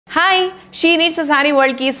Hi she needs sorry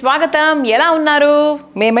వరల్డ్కి స్వాగతం. ఎలా ఉన్నారు?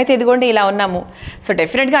 మేమైతే ఇదిగోండి ఇలా ఉన్నాము. సో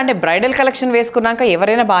డెఫినెట్గా అంటే బ్రైడల్ కలెక్షన్ వేసుకున్నాక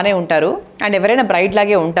ఎవరైనా బాగానే ఉంటారు అండ్ ఎవరైనా బ్రైడ్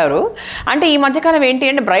లాగే ఉంటారు. అంటే ఈ మధ్యకాలం ఏంటి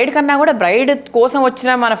అంటే బ్రైడ్ కన్నా కూడా బ్రైడ్ కోసం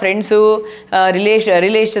వచ్చిన మన ఫ్రెండ్స్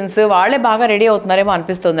రిలేషన్స్ వాళ్ళే బాగా రెడీ అవుతున్నారేమో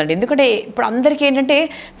అనిపిస్తుందండి. ఎందుకంటే ఇప్పుడు అందరికీ ఏంటంటే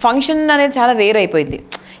ఫంక్షన్ అనేది చాలా రేర్ అయిపోయింది.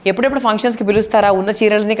 ఎప్పుడెప్పుడు ఫంక్షన్స్కి పిలుస్తారా, ఉన్న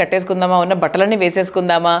చీరలన్నీ కట్టేసుకుందామా, ఉన్న బట్టలన్నీ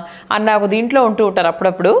వేసేసుకుందామా అన్న ఒక దీంట్లో ఉంటూ ఉంటారు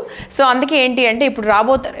అప్పుడప్పుడు. సో అందుకే ఏంటి అంటే ఇప్పుడు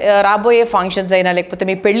రాబోయే ఫంక్షన్స్ అయినా లేకపోతే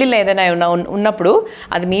మీ పెళ్ళిళ్ళు ఏదైనా ఉన్నప్పుడు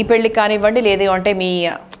అది మీ పెళ్ళికి కానివ్వండి, లేదు అంటే మీ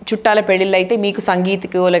చుట్టాల పెళ్ళిళ్ళు అయితే మీకు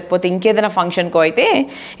సంగీత్కో లేకపోతే ఇంకేదైనా ఫంక్షన్కో అయితే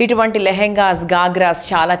ఇటువంటి లెహెంగాస్ గాగ్రాస్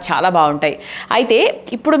చాలా చాలా బాగుంటాయి. అయితే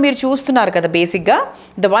ఇప్పుడు మీరు చూస్తున్నారు కదా, బేసిక్గా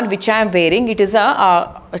the one which I'm wearing it is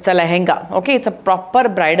a lehenga. Okay, it's a proper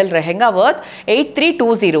bridal lehenga worth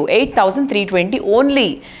 8320 8320 only.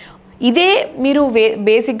 ఇదే మీరు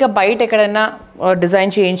బేసిక్గా బయట ఎక్కడైనా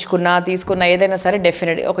డిజైన్ చేయించుకున్నా తీసుకున్నా ఏదైనా సరే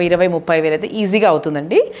డెఫినెట్గా ఒక 20-30 వేలు అయితే ఈజీగా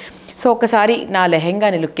అవుతుందండి. సో ఒకసారి నా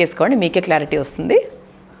లెహెంగాని లుక్ వేసుకోండి, మీకే క్లారిటీ వస్తుంది.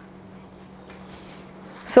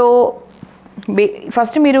 సో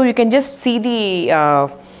ఫస్ట్ మీరు you can just see the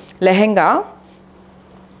lehenga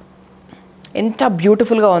ఎంత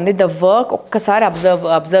బ్యూటిఫుల్గా ఉంది. ద వర్క్ ఒక్కసారి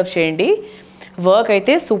అబ్జర్వ్ చేయండి. వర్క్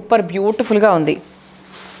అయితే సూపర్ బ్యూటిఫుల్గా ఉంది,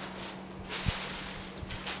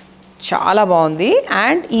 చాలా బాగుంది.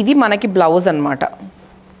 అండ్ ఇది మనకి బ్లౌజ్ అన్నమాట.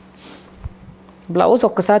 బ్లౌజ్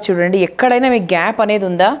ఒక్కసారి చూడండి, ఎక్కడైనా మీకు గ్యాప్ అనేది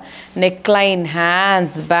ఉందా? Neck line,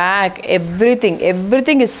 hands, back,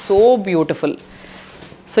 everything is so beautiful.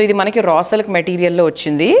 So ఇది మనకి రా సిల్క్ మెటీరియల్లో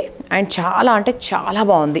వచ్చింది అండ్ చాలా అంటే చాలా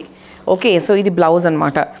బాగుంది. ఓకే, సో ఇది బ్లౌజ్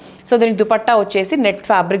అనమాట. సో దీనికి దుపట్టా వచ్చేసి నెట్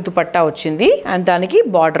ఫ్యాబ్రిక్ దుపట్టా వచ్చింది అండ్ దానికి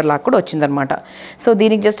బార్డర్ లాగా కూడా వచ్చిందనమాట. సో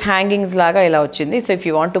దీనికి జస్ట్ హ్యాంగింగ్స్ లాగా ఇలా వచ్చింది. So if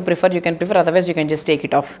you want to prefer you can prefer, otherwise you can just take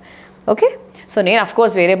it of. Okay, so నేను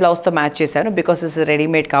అఫ్కోర్స్ వేరే బ్లౌజ్తో మ్యాచ్ చేశాను బికాస్ ఇట్స్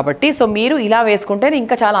రెడీమేడ్ కాబట్టి. సో మీరు ఇలా వేసుకుంటే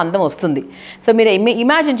ఇంకా చాలా అందం వస్తుంది. సో మీరు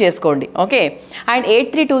ఇమాజిన్ చేసుకోండి. Okay, and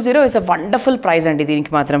 8320 is a wonderful price అండి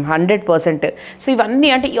దీనికి మాత్రం 100%. సో ఇవన్నీ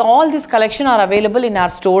అంటే all this collection are available in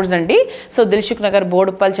our stores అండి. So Dilsukhnagar,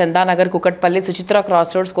 Boduppal, Chandanagar, Kukatpally, Suchitra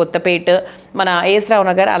cross roads, Kothapeta, మన ఏస్రావు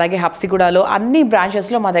నగర్, అలాగే హబ్సిగూడలో అన్ని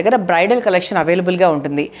బ్రాంచెస్లో మా దగ్గర బ్రైడల్ కలెక్షన్ అవైలబుల్గా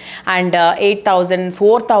ఉంటుంది. అండ్ 8000,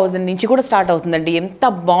 4000 నుంచి కూడా స్టార్ట్ అవుతుందండి. ఎంత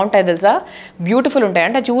బాగుంటాయి తెలుసా, బ్యూటిఫుల్ ఉంటాయి.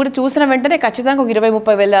 అంటే చూసిన వెంటనే ఖచ్చితంగా ఒక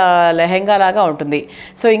 20-30 వేల లెహెంగా లాగా ఉంటుంది.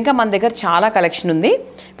 సో ఇంకా మన దగ్గర చాలా కలెక్షన్ ఉంది.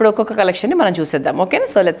 ఇప్పుడు ఒక్కొక్క కలెక్షన్ని మనం చూసేద్దాం. ఓకేనా,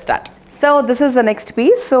 so let's start. So this is the next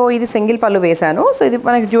piece. So ఇది సింగిల్ పళ్ళు వేశాను. సో ఇది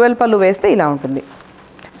మనకి జ్యువెల్ పళ్ళు వేస్తే ఇలా ఉంటుంది.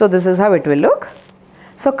 So this is how it will look.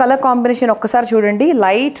 So colour combination ఒక్కసారి చూడండి,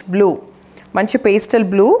 లైట్ బ్లూ, మంచి పేస్టల్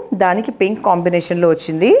బ్లూ, దానికి పింక్ కాంబినేషన్లో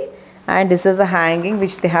వచ్చింది. And this is the hanging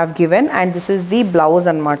which they have given and this is the blouse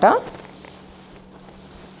అనమాట.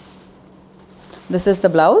 This is the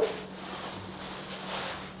blouse.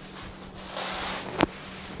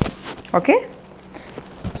 Okay,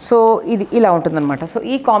 so ఇది ఇలా ఉంటుందన్నమాట. సో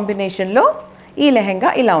ఈ కాంబినేషన్లో ఈ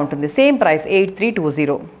లెహెంగా ఇలా ఉంటుంది. Same price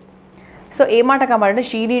 8320. సో ఏ మాట కావాలంటే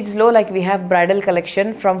she నీడ్స్లో like we have bridal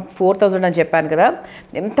collection from 4000 అని చెప్పాను కదా,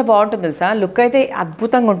 ఎంత బాగుంటుంది తెలుసా. లుక్ అయితే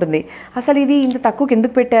అద్భుతంగా ఉంటుంది. అసలు ఇది ఇంత తక్కువకి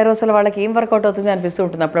ఎందుకు పెట్టారు, అసలు వాళ్ళకి ఏం వర్కౌట్ అవుతుంది అనిపిస్తూ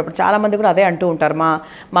ఉంటుంది అప్పుడప్పుడు. చాలామంది కూడా అదే అంటూ ఉంటారు.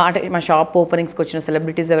 మా షాప్ ఓపెనింగ్స్కి వచ్చిన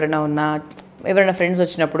సెలబ్రిటీస్ ఎవరైనా ఉన్నా, ఎవరైనా ఫ్రెండ్స్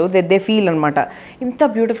వచ్చినప్పుడు దే ఫీల్ అనమాట, ఇంత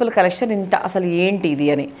బ్యూటిఫుల్ కలెక్షన్, ఇంత అసలు ఏంటి ఇది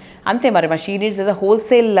అని. అంతే మరి, మా she needs is a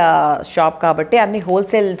wholesale shop కాబట్టి అన్ని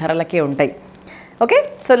హోల్సేల్ ధరలకే ఉంటాయి. Okay,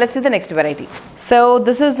 so let's see the next variety. So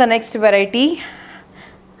this is the next variety.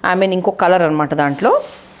 ఇంకో కలర్ అనమాట దాంట్లో.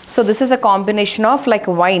 So this is a combination of like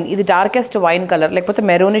wine. ఇది డార్కెస్ట్ వైన్ కలర్ లేకపోతే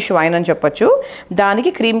maroonish wine అని చెప్పొచ్చు.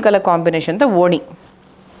 దానికి క్రీమ్ కలర్ కాంబినేషన్తో ఓణి.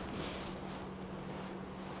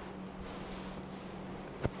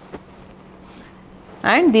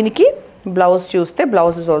 అండ్ దీనికి బ్లౌజ్ చూస్తే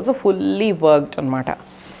blouse is also fully worked అనమాట.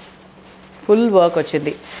 ఫుల్ వర్క్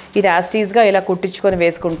వచ్చింది. ఇది యాస్టీస్గా ఇలా కుట్టించుకొని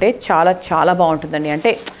వేసుకుంటే చాలా చాలా బాగుంటుందండి.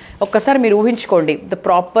 అంటే ఒక్కసారి మీరు ఊహించుకోండి the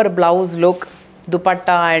proper blouse look,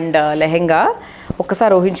 dupatta and lehenga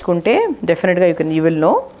ఒక్కసారి ఊహించుకుంటే డెఫినెట్గా యూ విల్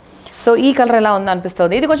నో. సో ఈ కలర్ ఎలా ఉందో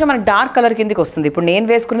అనిపిస్తుంది. ఇది కొంచెం మనకి డార్క్ కలర్ కిందకి వస్తుంది. ఇప్పుడు నేను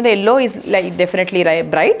వేసుకున్నది yellow is like definitely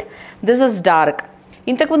bright, this is dark.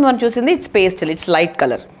 ఇంతకుముందు మనం చూసింది it's pastel, it's light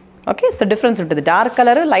colour. Okay, so difference ఉంటుంది. Dark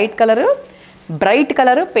colour, light colour, bright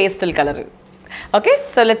colour, pastel colour. Okay,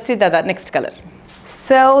 so let's see the next colour.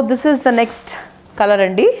 So this is the next colour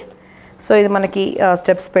అండి. So ఇది మనకి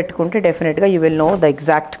steps పెట్టుకుంటే డెఫినెట్గా you will know the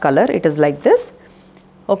exact colour. It is like this.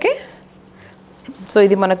 Okay, so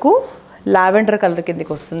ఇది మనకు lavender colour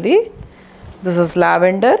కిందకి వస్తుంది. This is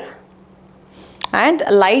lavender and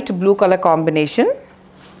light blue colour combination.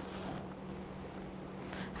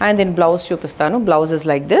 And దీని బ్లౌజ్ చూపిస్తాను. Blouse is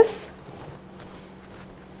like this.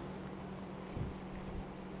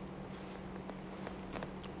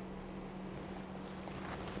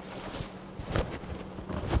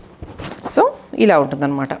 ఇలా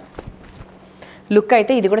ఉంటుందన్నమాట. లుక్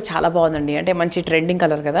అయితే ఇది కూడా చాలా బాగుందండి, అంటే మంచి ట్రెండింగ్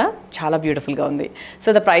కలర్ కదా, చాలా బ్యూటిఫుల్గా ఉంది. So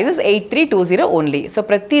the price is 8320 only. So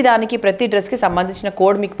ప్రతి దానికి ప్రతి డ్రెస్కి సంబంధించిన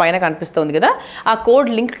కోడ్ మీకు పైన కనిపిస్తుంది కదా, ఆ కోడ్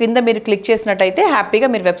లింక్ కింద మీరు క్లిక్ చేసినట్టయితే హ్యాపీగా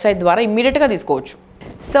మీరు వెబ్సైట్ ద్వారా ఇమ్మీడియట్గా తీసుకోవచ్చు.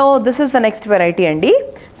 So this is the next variety అండి.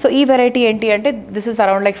 సో ఈ వెరైటీ ఏంటి అంటే దిస్ ఇస్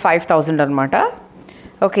అరౌండ్ లైక్ 5000 అనమాట.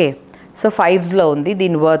 ఓకే, సో 5స్లో ఉంది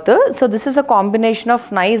దీని worth. So this is a combination of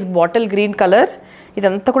nice bottle green colour,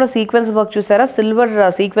 ఇదంతా కూడా సీక్వెన్స్ వర్క్ చూసారా, సిల్వర్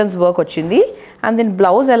సీక్వెన్స్ వర్క్ వచ్చింది. అండ్ దీని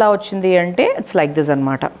బ్లౌజ్ ఎలా వచ్చింది అంటే ఇట్స్ లైక్ దిస్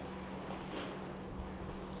అనమాట.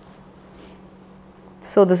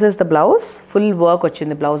 So this is the blouse, full work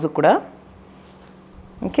వచ్చింది బ్లౌజ్ కూడా.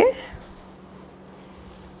 ఓకే,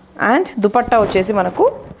 అండ్ దుపట్టా వచ్చేసి మనకు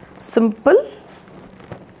సింపుల్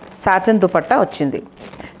సాటన్ దుపట్టా వచ్చింది.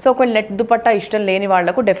 సో ఒకవేళ నెట్ దుపట్టా ఇష్టం లేని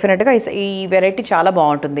వాళ్లకు డెఫినెట్గా ఈ వెరైటీ చాలా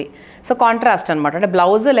బాగుంటుంది. సో కాంట్రాస్ట్ అనమాట, అంటే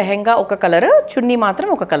బ్లౌజ్ లెహెంగా ఒక కలర్, చున్నీ మాత్రం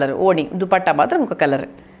ఒక కలర్, ఓణి దుపట్టా మాత్రం ఒక కలర్.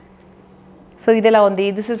 సో ఇది ఎలా ఉంది,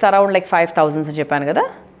 దిస్ ఇస్ అరౌండ్ లైక్ 5000 అని చెప్పాను కదా,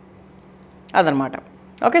 అదనమాట.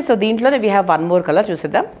 ఓకే, సో దీంట్లోనే we have one more colour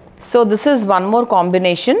చూసేద్దాం. So this is one more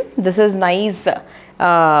combination, this is nice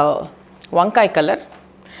వంకాయ కలర్,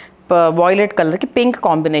 వాయిలెట్ కలర్కి పింక్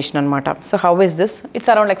కాంబినేషన్ అనమాట. So how is this,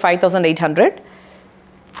 it's around like 5800.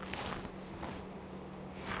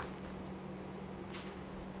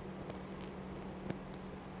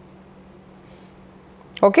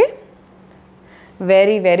 Okay,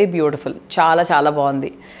 very very beautiful, చాలా చాలా బాగుంది.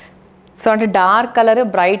 So అంటే dark colour,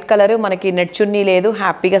 bright colour, మనకి net చున్నీ లేదు,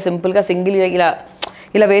 హ్యాపీగా సింపుల్గా సింగిల్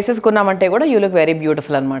ఇలా వేసేసుకున్నామంటే కూడా యూ లుక్ వెరీ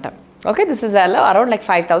బ్యూటిఫుల్ అనమాట. Okay, this is around like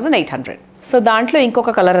 5800. So దాంట్లో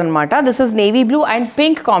ఇంకొక కలర్ అనమాట, this is navy blue and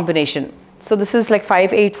pink combination. So this is like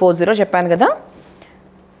 5840 చెప్పాను కదా.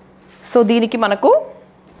 సో దీనికి మనకు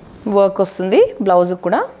వర్క్ వస్తుంది బ్లౌజ్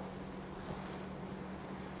కూడా.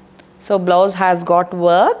 So blouse has got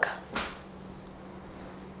work.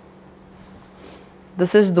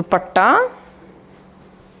 This is dupatta.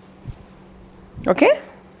 Okay,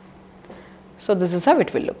 so this is how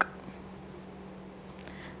it will look.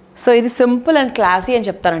 So ఇది simple and classy అని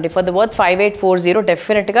చెప్తానండి. For the worth 5840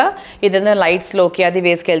 డెఫినెట్గా ఏదైనా లైట్స్లోకి అది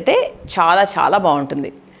వేసుకెళ్తే చాలా చాలా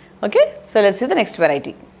బాగుంటుంది. Okay, so let's see the next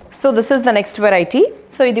variety. So this is the next variety.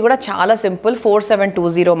 So ఇది కూడా చాలా సింపుల్,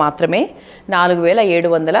 4720 మాత్రమే,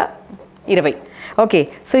 4720. ఓకే,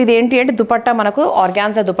 సో ఇది ఏంటి అంటే దుపట్టా మనకు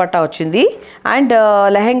ఆర్గాన్జా దుపట్టా వచ్చింది, అండ్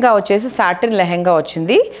లెహెంగా వచ్చేసి సాటిన్ లెహెంగా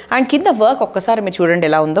వచ్చింది. అండ్ కింద వర్క్ ఒక్కసారి మీరు చూడండి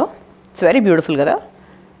ఎలా ఉందో, ఇట్స్ వెరీ బ్యూటిఫుల్ కదా.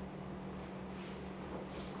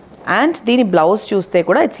 అండ్ దీని బ్లౌజ్ చూస్తే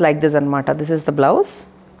కూడా ఇట్స్ లైక్ దిస్ అనమాట. This is the blouse,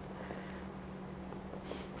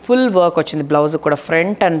 full work వచ్చింది బ్లౌజ్ కూడా,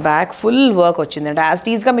 front and back full work వచ్చింది. అంటే యాజ్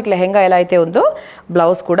టీజ్గా మీకు లెహెంగా ఎలా అయితే ఉందో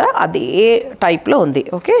బ్లౌజ్ కూడా అదే టైప్లో ఉంది.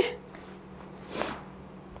 ఓకే,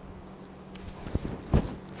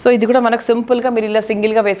 సో ఇది కూడా మనకు సింపుల్గా మీరు ఇలా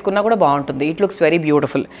సింగిల్గా వేసుకున్నా కూడా బాగుంటుంది. It looks very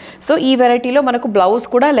beautiful. So ఈ వెరైటీలో మనకు బ్లౌజ్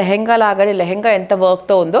కూడా లెహెంగా లాగానే, లెహెంగా ఎంత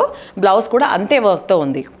వర్క్తో ఉందో బ్లౌజ్ కూడా అంతే వర్క్తో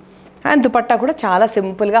ఉంది. అండ్ దుపట్టా కూడా చాలా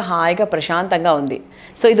సింపుల్గా హాయిగా ప్రశాంతంగా ఉంది.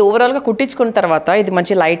 సో ఇది ఓవరాల్గా కుట్టించుకున్న తర్వాత ఇది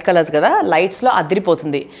మంచి లైట్ కలర్స్ కదా, లైట్స్లో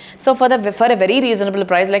అదిరిపోతుంది. So for a very reasonable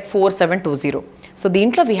price like 4720. So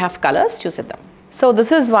దీంట్లో వీ హ్యావ్ కలర్స్ చూసేద్దాం. So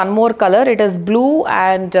this is one more colour, it is blue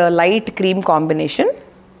and light cream combination.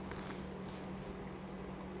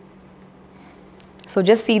 So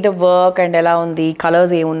just see the work and ఎలా ఉంది,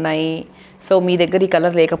 colours ఏమున్నాయి. So మీ దగ్గర ఈ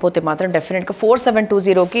colour లేకపోతే మాత్రం డెఫినెట్గా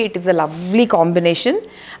 4720కి it is a lovely combination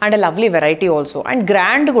and a lovely variety also. And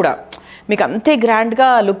grand కూడా, మీకు అంతే గ్రాండ్గా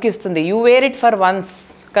లుక్ ఇస్తుంది. You wear it for once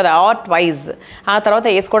కదా, ఆర్ ట్వైస్, ఆ తర్వాత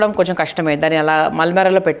వేసుకోవడం కొంచెం కష్టమే, దాన్ని అలా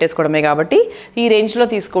మల్మెరలో పెట్టేసుకోవడమే. కాబట్టి ఈ రేంజ్లో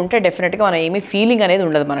తీసుకుంటే డెఫినెట్గా మనం ఏమీ ఫీలింగ్ అనేది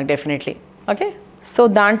ఉండదు మనకు డెఫినెట్లీ. ఓకే, సో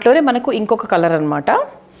దాంట్లోనే మనకు ఇంకొక కలర్ అనమాట.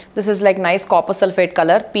 This is like nice copper sulphate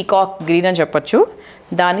colour, peacock green అని చెప్పొచ్చు.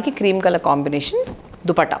 దానికి cream colour combination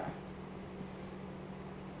dupatta.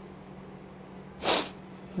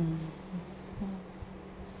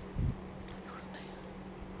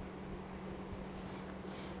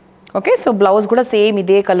 Okay, so blouse కూడా సేమ్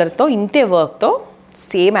ఇదే కలర్తో ఇంతే వర్క్తో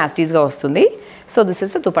సేమ్ యాస్టీస్గా వస్తుంది. So this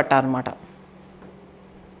is the dupatta అనమాట.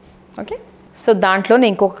 ఓకే, సో దాంట్లోనే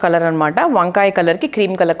ఇంకొక కలర్ అనమాట, వంకాయ కలర్కి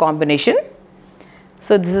క్రీమ్ కలర్ కాంబినేషన్.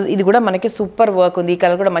 సో ఇది కూడా మనకి సూపర్ వర్క్ ఉంది. ఈ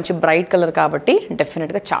కలర్ కూడా మంచి బ్రైట్ కలర్ కాబట్టి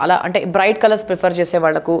డెఫినెట్గా చాలా, అంటే బ్రైట్ కలర్స్ ప్రిఫర్ చేసే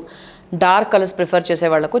వాళ్ళకు, డార్క్ కలర్స్ ప్రిఫర్ చేసే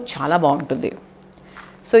వాళ్ళకు చాలా బాగుంటుంది.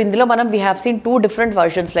 సో ఇందులో మనం we have seen 2 different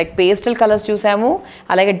versions, like pastel colours చూసాము,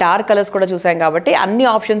 అలాగే డార్క్ కలర్స్ కూడా చూసాం. కాబట్టి అన్ని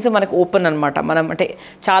ఆప్షన్స్ మనకు ఓపెన్ అనమాట. మనం అంటే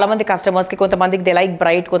చాలామంది కస్టమర్స్కి, కొంతమందికి దే లైక్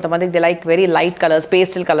బ్రైట్, కొంతమందికి they like very light colours,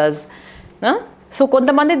 pastel colours. So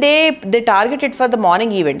కొంతమంది they targeted for the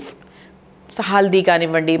morning events. So haldi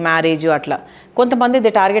కానివ్వండి, మ్యారేజ్ అట్లా. కొంతమంది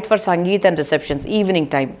they target for sangeet and receptions evening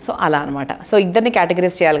time. So అలా అనమాట. సో ఇద్దరిని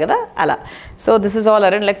కేటగిరీస్ చేయాలి కదా అలా. So this is all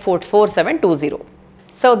around like 4720.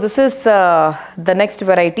 So this is the next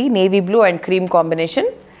variety, navy blue and cream combination.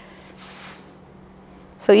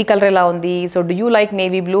 So ఈ కలర్ ఎలా ఉంది? So do you like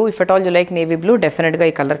navy blue? If at all you like navy blue, డెఫినెట్గా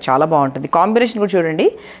ఈ colour చాలా బాగుంటుంది. Combination కూడా చూడండి,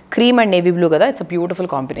 cream and navy blue కదా, it's a beautiful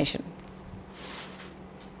combination.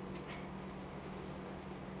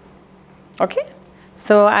 Okay,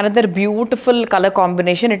 so another beautiful colour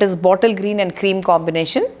combination, it is bottle green and cream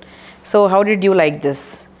combination. So how did you like this?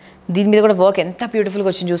 దీని మీద కూడా వర్క్ ఎంత బ్యూటిఫుల్గా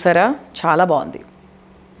వచ్చింది చూసారా, చాలా బాగుంది.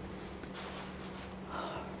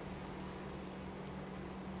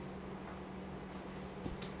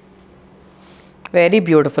 Very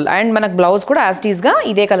beautiful. అండ్ మనకు బ్లౌజ్ కూడా యాజ్ టీజ్గా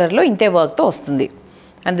ఇదే కలర్లో ఇంతే వర్క్తో వస్తుంది.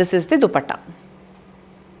 And this is the dupatta.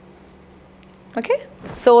 Okay,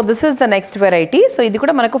 so this is the next variety. So ఇది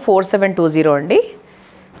కూడా మనకు 4720 అండి.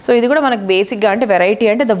 సో ఇది కూడా మనకు బేసిక్గా అంటే వెరైటీ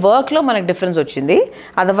అంటే ద వర్క్లో మనకు డిఫరెన్స్ వచ్చింది.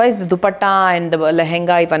 Otherwise the dupatta and the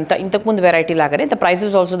lehenga ఇవంతా ఇంతకుముందు వెరైటీ లాగానే the price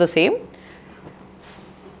is also the same.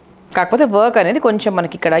 కాకపోతే వర్క్ అనేది కొంచెం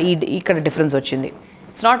మనకి ఇక్కడ డిఫరెన్స్ వచ్చింది.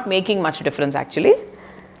 It's not making much difference actually.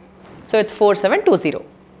 So it's 4720.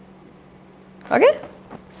 Okay,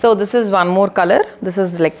 so this is one more color. This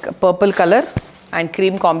is like a purple color and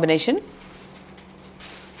cream combination.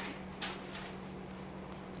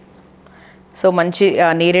 So manchi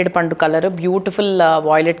nered pandu color, beautiful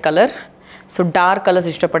violet color. So dark colors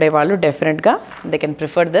ishtapade vallu definitely ga they can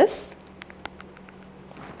prefer this.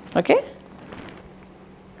 Okay,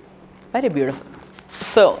 very beautiful.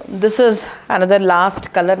 So this is another last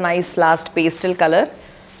color, nice last pastel color.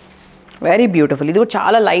 Very beautiful. ఇది కూడా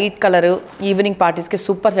చాలా light colour, evening పార్టీస్కి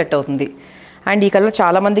super set అవుతుంది. And ఈ colour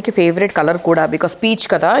చాలామందికి favourite colour కూడా, because peach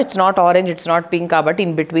కదా, it's not orange, it's not pink, కాబట్టి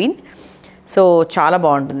ఇన్ బిట్వీన్. సో చాలా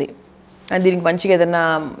బాగుంటుంది. అండ్ దీనికి మంచిగా ఏదైనా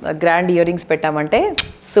గ్రాండ్ ఇయర్ రింగ్స్ పెట్టామంటే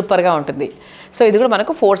సూపర్గా ఉంటుంది. సో ఇది కూడా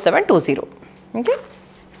మనకు 4720. Okay,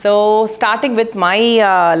 so starting with my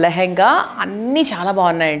lehenga అన్నీ చాలా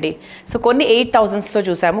బాగున్నాయండి. సో కొన్ని 8000స్లో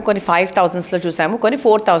చూసాము, కొన్ని 5000స్లో చూసాము, కొన్ని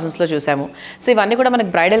 4000స్లో చూసాము. సో ఇవన్నీ కూడా మనకి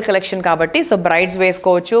బ్రైడల్ కలెక్షన్ కాబట్టి, సో బ్రైడ్స్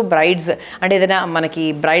వేసుకోవచ్చు. బ్రైడ్స్ అంటే ఏదైనా మనకి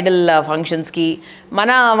బ్రైడల్ ఫంక్షన్స్కి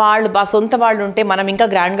మన వాళ్ళు సొంత వాళ్ళు ఉంటే మనం ఇంకా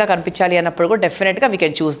గ్రాండ్గా కనిపించాలి అన్నప్పుడు కూడా డెఫినెట్గా we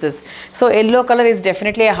can choose this. So yellow colour is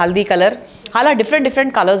definitely haldi colour. అలా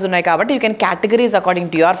డిఫరెంట్ కలర్స్ ఉన్నాయి కాబట్టి you can categories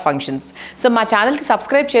according to your functions. So మా ఛానల్కి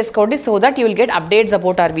సబ్స్క్రైబ్ చేసుకోండి, so that you will get updates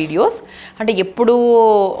about our videos. అంటే ఎప్పుడు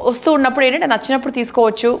వస్తూ ఉన్నప్పుడు ఏంటంటే నచ్చినప్పుడు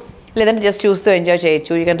తీసుకోవచ్చు, లేదంటే జస్ట్ చూస్తూ ఎంజాయ్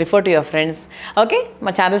చేయొచ్చు. You can refer to your friends. Okay,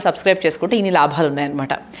 మా ఛానల్ సబ్స్క్రైబ్ చేసుకుంటే ఇన్ని లాభాలు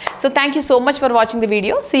ఉన్నాయన్నమాట. So thank you so much for watching the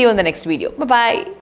video. See you in the next video. Bye.